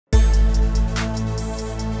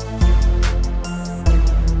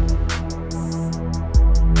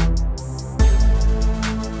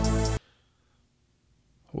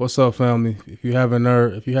What's up, family? If you haven't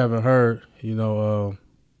heard,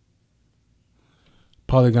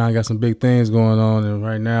 Polygon got some big things going on, and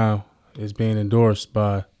right now it's being endorsed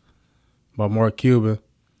by Mark Cuban.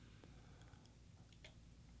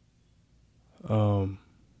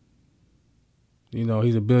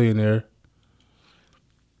 He's a billionaire,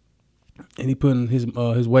 and he putting his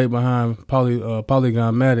weight behind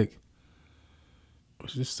Polygon Matic,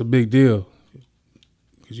 which is a big deal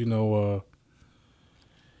because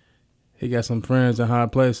he got some friends in high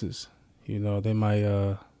places. They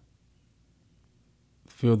might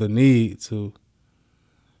feel the need to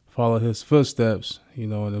follow his footsteps,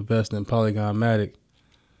 and invest in Polygon Matic.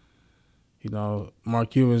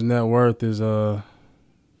 Mark Cuban's net worth is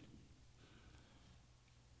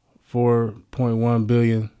 $4.1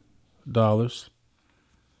 billion.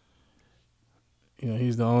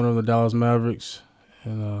 He's the owner of the Dallas Mavericks,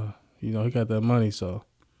 and he got that money. So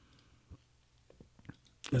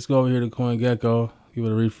let's go over here to CoinGecko, give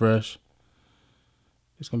it a refresh.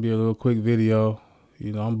 It's gonna be a little quick video.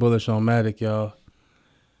 I'm bullish on Matic, y'all.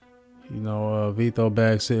 Vito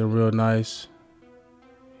bag sitting real nice.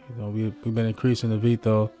 We've been increasing the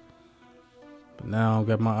Vito, but now I've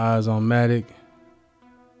got my eyes on Matic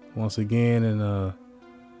once again, and I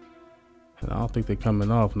don't think they're coming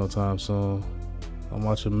off no time soon. I'm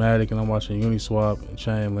watching Matic, and I'm watching Uniswap and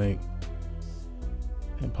Chainlink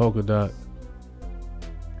and Polkadot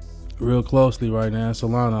real closely right now.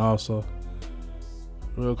 Solana also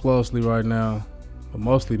real closely right now, but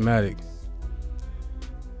mostly Matic.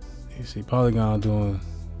 You see Polygon doing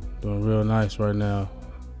real nice right now.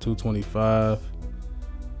 225. I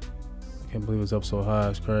can't believe it's up so high.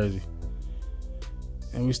 It's crazy.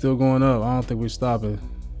 And we still going up. I don't think we're stopping.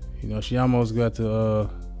 She almost got to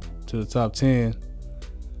the top 10.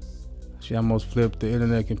 She almost flipped the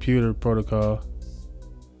internet computer protocol.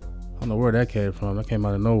 I don't know where that came from. That came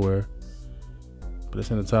out of nowhere. But it's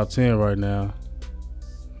in the top 10 right now.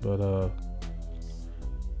 But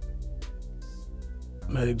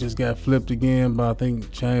Matic just got flipped again by, I think,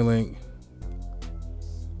 Chainlink.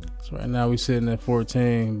 So right now we sitting at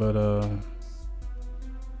 14, but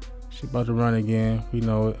she about to run again. We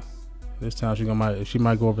know it. This time she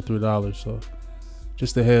might go over $3. So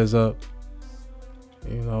just a heads up.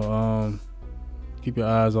 Keep your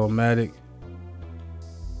eyes on Matic,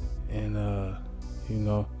 and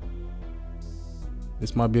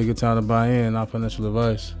this might be a good time to buy in. Not financial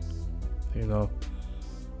advice.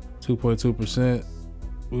 2.2%.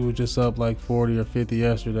 We were just up like 40 or 50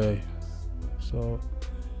 yesterday. So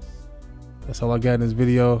that's all I got in this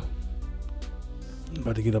video. I'm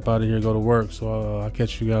about to get up out of here, go to work. So I'll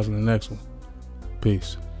catch you guys in the next one.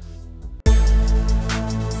 Peace.